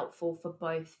be helpful for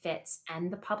both vets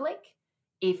and the public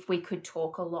if we could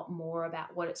talk a lot more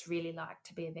about what it's really like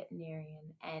to be a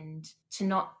veterinarian, and to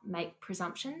not make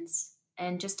presumptions,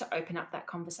 and just to open up that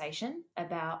conversation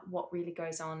about what really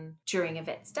goes on during a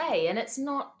vet's day. And it's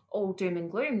not all doom and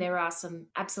gloom. There are some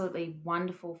absolutely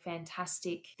wonderful,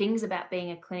 fantastic things about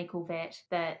being a clinical vet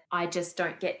that I just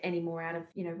don't get any more out of,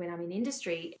 when I'm in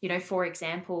industry. For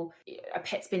example, a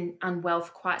pet's been unwell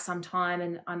for quite some time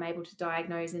and I'm able to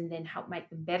diagnose and then help make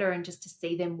them better, and just to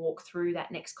see them walk through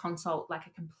that next consult like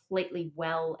a completely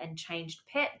well and changed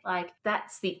pet, like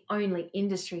that's the only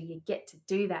industry you get to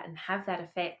do that and have that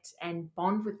effect and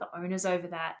bond with the owners over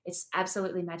that. It's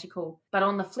absolutely magical. But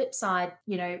on the flip side,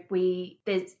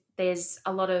 there's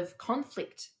a lot of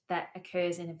conflict that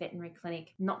occurs in a veterinary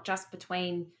clinic, not just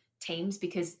between teams,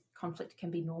 because conflict can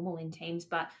be normal in teams,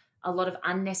 but a lot of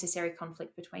unnecessary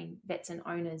conflict between vets and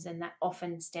owners, and that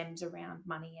often stems around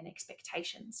money and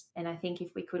expectations. And I think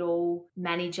if we could all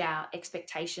manage our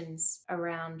expectations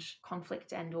around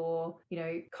conflict and or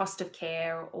cost of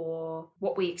care or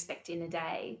what we expect in a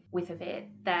day with a vet,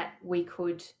 that we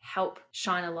could help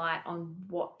shine a light on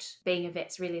what being a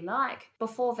vet's really like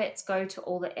before vets go to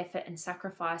all the effort and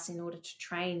sacrifice in order to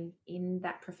train in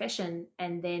that profession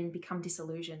and then become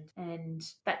disillusioned. And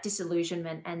that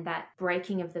disillusionment and that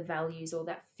breaking of the values or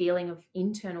that feeling of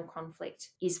internal conflict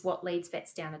is what leads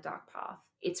vets down a dark path.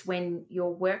 It's when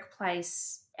your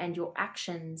workplace and your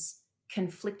actions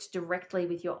conflict directly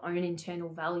with your own internal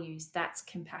values, that's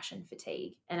compassion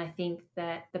fatigue. And I think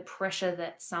that the pressure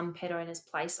that some pet owners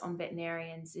place on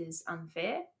veterinarians is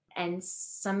unfair, and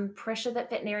some pressure that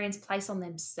veterinarians place on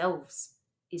themselves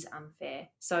is unfair.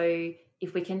 So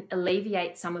if we can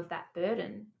alleviate some of that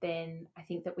burden, then I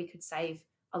think that we could save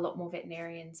a lot more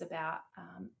veterinarians about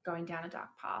going down a dark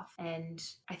path. And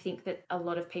I think that a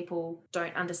lot of people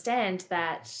don't understand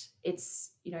that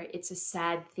it's a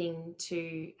sad thing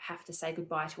to have to say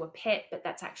goodbye to a pet, but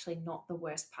that's actually not the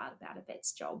worst part about a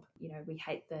vet's job. We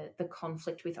hate the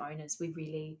conflict with owners.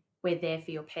 We're there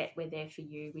for your pet. We're there for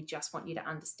you. We just want you to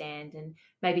understand. And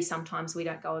maybe sometimes we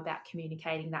don't go about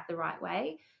communicating that the right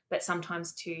way, but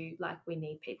sometimes too, we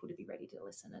need people to be ready to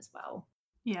listen as well.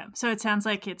 Yeah, so it sounds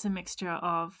like it's a mixture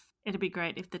of it'd be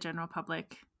great if the general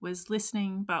public was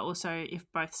listening, but also if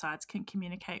both sides can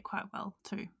communicate quite well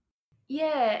too.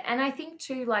 Yeah, and I think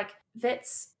too,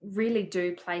 vets really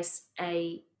do place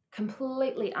a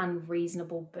completely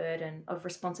unreasonable burden of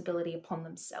responsibility upon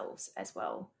themselves as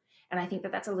well. And I think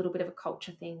that that's a little bit of a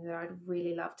culture thing that I'd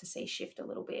really love to see shift a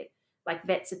little bit.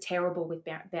 Vets are terrible with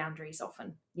boundaries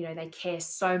often. They care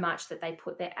so much that they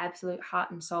put their absolute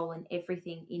heart and soul and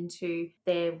everything into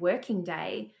their working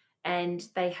day, and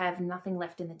they have nothing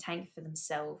left in the tank for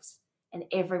themselves. And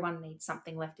everyone needs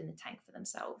something left in the tank for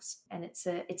themselves. And it's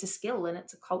a skill and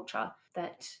it's a culture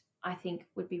that I think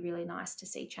would be really nice to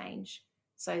see change,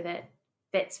 so that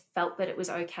vets felt that it was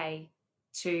okay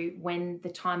to, when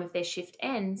the time of their shift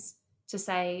ends, to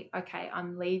say, okay,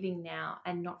 I'm leaving now,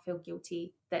 and not feel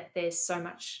guilty that there's so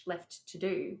much left to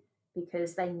do,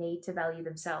 because they need to value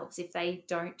themselves. If they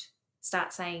don't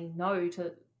start saying no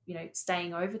to,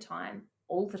 staying overtime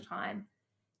all the time,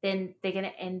 then they're going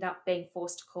to end up being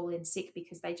forced to call in sick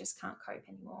because they just can't cope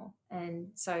anymore.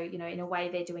 And so, in a way,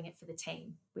 they're doing it for the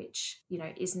team, which,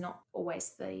 is not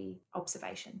always the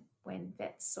observation when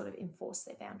vets sort of enforce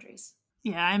their boundaries.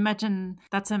 Yeah, I imagine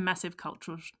that's a massive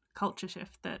culture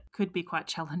shift that could be quite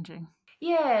challenging.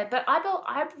 Yeah, but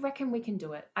I reckon we can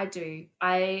do it. I do.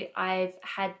 I've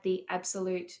had the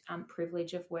absolute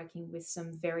privilege of working with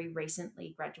some very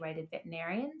recently graduated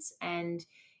veterinarians, and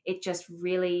it just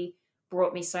really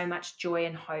brought me so much joy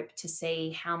and hope to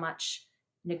see how much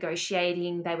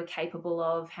negotiating they were capable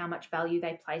of, how much value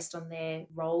they placed on their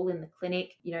role in the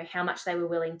clinic, how much they were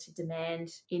willing to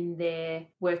demand in their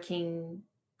working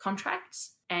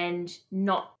contracts, and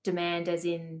not demand as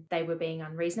in they were being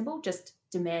unreasonable, just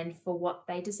demand for what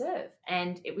they deserve.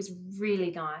 And it was really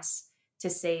nice to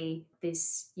see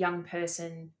this young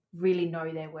person really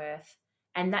know their worth.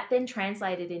 And that then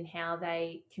translated in how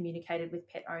they communicated with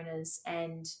pet owners,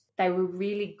 and they were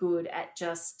really good at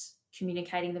just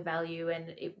communicating the value, and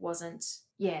it wasn't,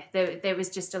 there was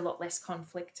just a lot less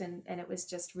conflict, and it was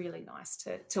just really nice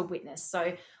to witness.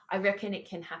 So I reckon it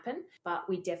can happen, but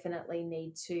we definitely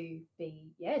need to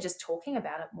be, just talking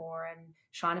about it more and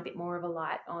shine a bit more of a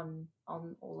light on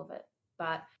all of it.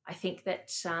 But I think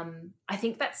that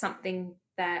that's something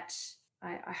that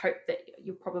I hope that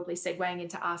you're probably segueing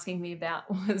into asking me about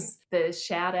was the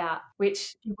shout out,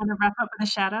 which... Do you want to wrap up with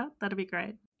a shout out? That'd be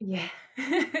great. Yeah.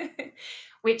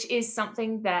 Which is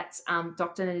something that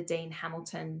Dr. Nadine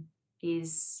Hamilton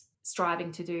is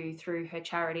striving to do through her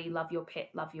charity, Love Your Pet,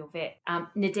 Love Your Vet.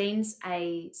 Nadine's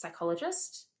a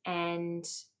psychologist, and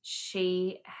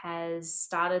she has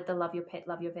started the Love Your Pet,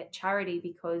 Love Your Vet charity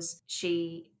because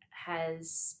she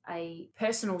has a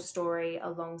personal story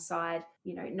alongside,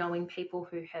 knowing people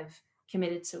who have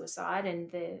committed suicide in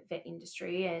the vet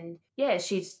industry. And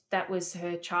that was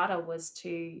her charter, was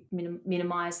to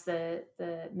minimize the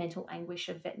mental anguish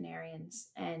of veterinarians.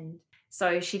 And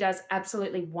so she does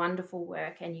absolutely wonderful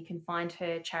work, and you can find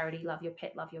her charity Love Your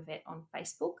Pet, Love Your Vet on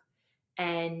Facebook.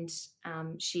 And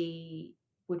she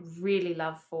would really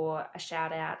love for a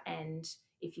shout out, and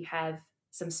if you have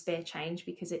some spare change,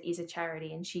 because it is a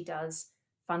charity and she does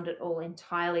fund it all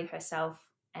entirely herself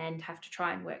and have to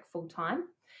try and work full time.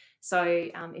 So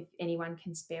if anyone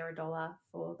can spare $1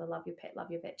 for the Love Your Pet,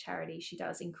 Love Your Vet charity, she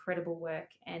does incredible work,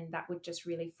 and that would just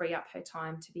really free up her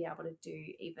time to be able to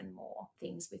do even more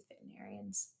things with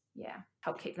veterinarians. Yeah,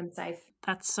 help keep them safe.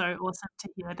 That's so awesome to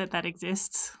hear that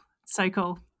exists. So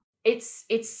cool. It's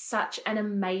such an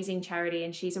amazing charity,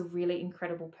 and she's a really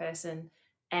incredible person.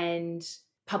 And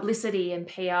publicity and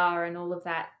PR and all of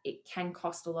that, it can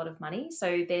cost a lot of money.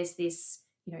 So there's this,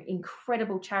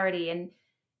 incredible charity, and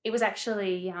it was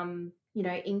actually,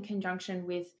 in conjunction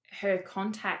with her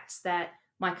contacts that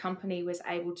my company was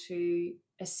able to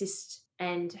assist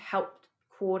and help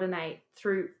coordinate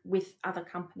with other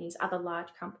companies, other large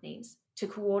companies, to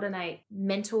coordinate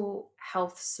mental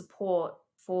health support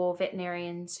for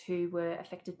veterinarians who were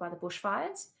affected by the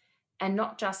bushfires. And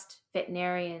not just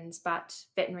veterinarians, but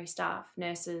veterinary staff,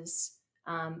 nurses,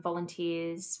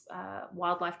 volunteers,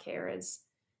 wildlife carers.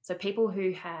 So people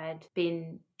who had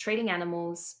been treating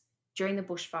animals during the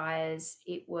bushfires.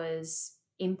 It was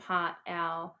in part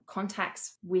our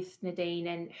contacts with Nadine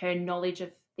and her knowledge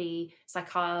of the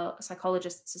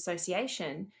Psychologists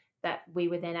Association that we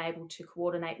were then able to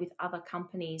coordinate with other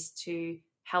companies to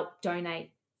help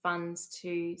donate funds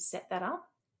to set that up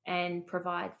and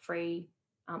provide free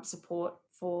support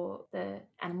for the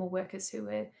animal workers who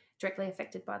were directly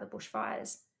affected by the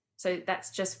bushfires. So that's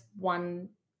just one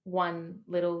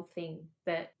little thing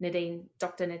that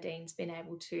Dr. Nadine's been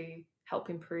able to help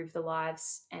improve the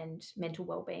lives and mental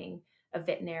well-being of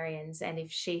veterinarians. And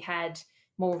if she had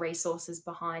more resources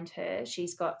behind her,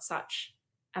 she's got such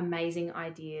amazing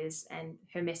ideas, and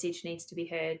her message needs to be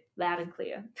heard loud and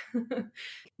clear.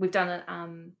 We've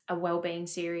done a wellbeing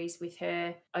series with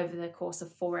her over the course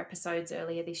of 4 episodes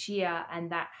earlier this year,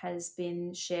 and that has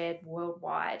been shared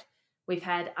worldwide. We've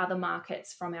had other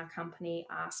markets from our company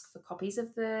ask for copies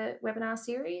of the webinar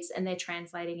series, and they're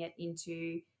translating it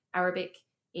into Arabic,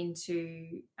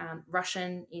 into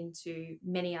Russian, into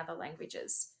many other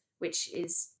languages, which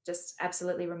is just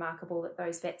absolutely remarkable that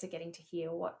those vets are getting to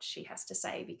hear what she has to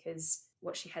say, because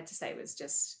what she had to say was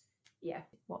just,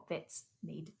 what vets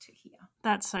need to hear.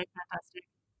 That's so fantastic.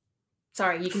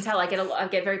 Sorry, you can tell I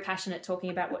get very passionate talking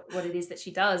about what it is that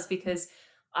she does, because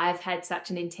I've had such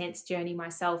an intense journey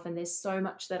myself, and there's so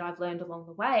much that I've learned along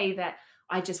the way that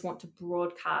I just want to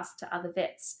broadcast to other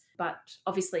vets. But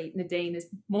obviously Nadine is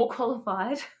more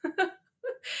qualified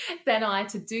than I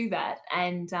to do that,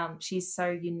 and she's so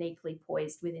uniquely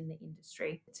poised within the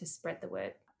industry to spread the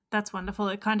word. That's wonderful.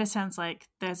 It kind of sounds like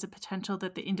there's a potential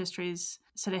that the industry is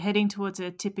sort of heading towards a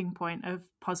tipping point of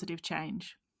positive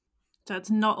change. So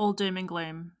it's not all doom and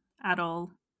gloom at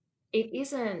all. It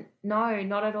isn't. No,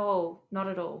 not at all. Not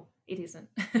at all. It isn't.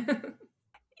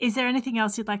 Is there anything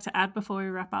else you'd like to add before we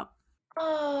wrap up?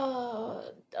 Oh,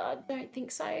 I don't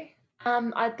think so.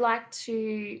 I'd like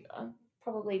to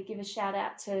probably give a shout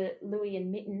out to Louie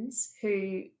and Mittens,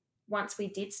 who once we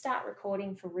did start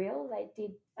recording for real,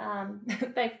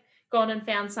 they've gone and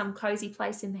found some cozy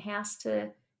place in the house to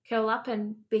curl up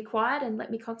and be quiet and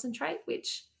let me concentrate,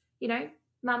 which,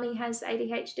 Mummy has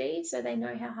ADHD, so they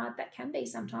know how hard that can be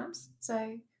sometimes.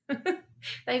 So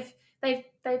they've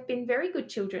been very good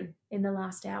children in the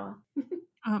last hour.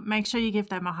 Make sure you give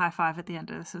them a high five at the end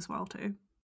of this as well too.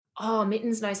 Oh,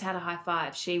 Mittens knows how to high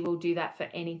five. She will do that for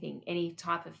anything, any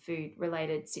type of food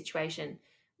related situation.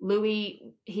 Louis,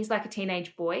 he's like a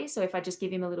teenage boy, so if I just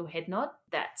give him a little head nod,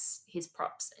 that's his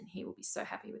props, and he will be so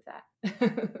happy with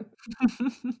that.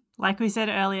 Like we said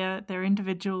earlier, they're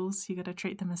individuals. You got to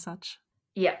treat them as such.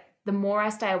 Yeah. The more I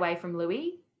stay away from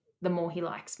Louis, the more he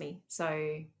likes me.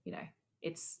 So,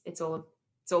 it's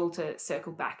all to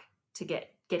circle back to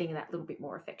getting that little bit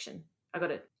more affection. You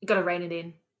got to rein it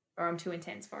in, or I'm too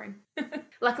intense for him.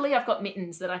 Luckily, I've got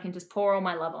Mittens that I can just pour all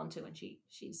my love onto, and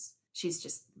she's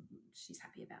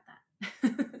happy about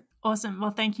that. Awesome.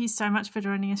 Well, thank you so much for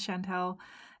joining us, Chantal.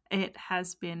 It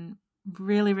has been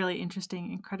really, really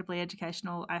interesting, incredibly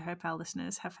educational. I hope our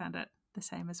listeners have found it the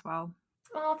same as well.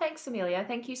 Oh, thanks, Amelia.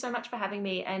 Thank you so much for having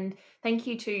me. And thank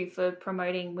you too for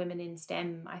promoting women in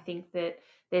STEM. I think that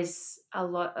there's a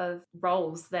lot of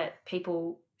roles that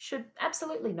people should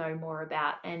absolutely know more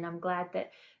about. And I'm glad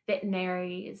that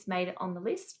veterinary is made it on the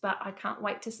list, but I can't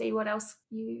wait to see what else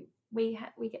you we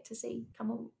get to see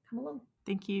come along.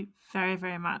 Thank you very,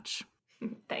 very much.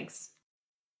 Thanks.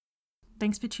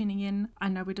 Thanks for tuning in. I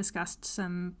know we discussed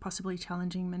some possibly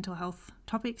challenging mental health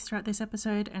topics throughout this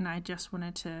episode, and I just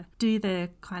wanted to do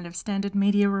the kind of standard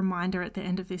media reminder at the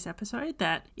end of this episode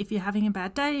that if you're having a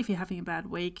bad day, if you're having a bad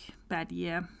week, bad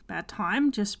year, bad time,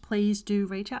 just please do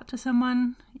reach out to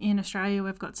someone. In Australia,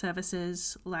 we've got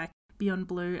services like Beyond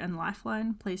Blue and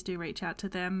Lifeline. Please do reach out to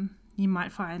them. You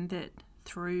might find that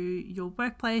through your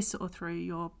workplace or through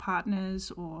your partner's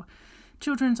or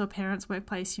children's or parents'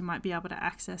 workplace, you might be able to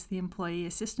access the Employee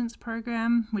Assistance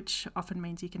Program, which often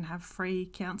means you can have free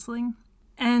counselling.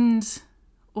 And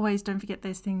always don't forget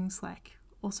there's things like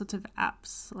all sorts of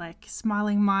apps like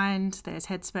Smiling Mind, there's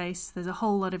Headspace, there's a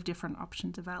whole lot of different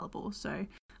options available. So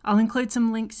I'll include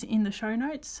some links in the show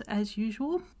notes as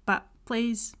usual, but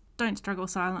please don't struggle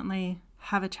silently,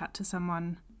 have a chat to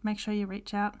someone, make sure you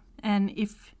reach out. And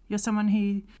if you're someone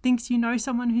who thinks you know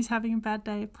someone who's having a bad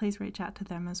day, please reach out to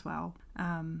them as well,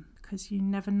 because you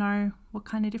never know what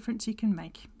kind of difference you can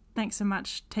make. Thanks so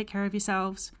much. Take care of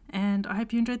yourselves, and I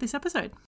hope you enjoyed this episode.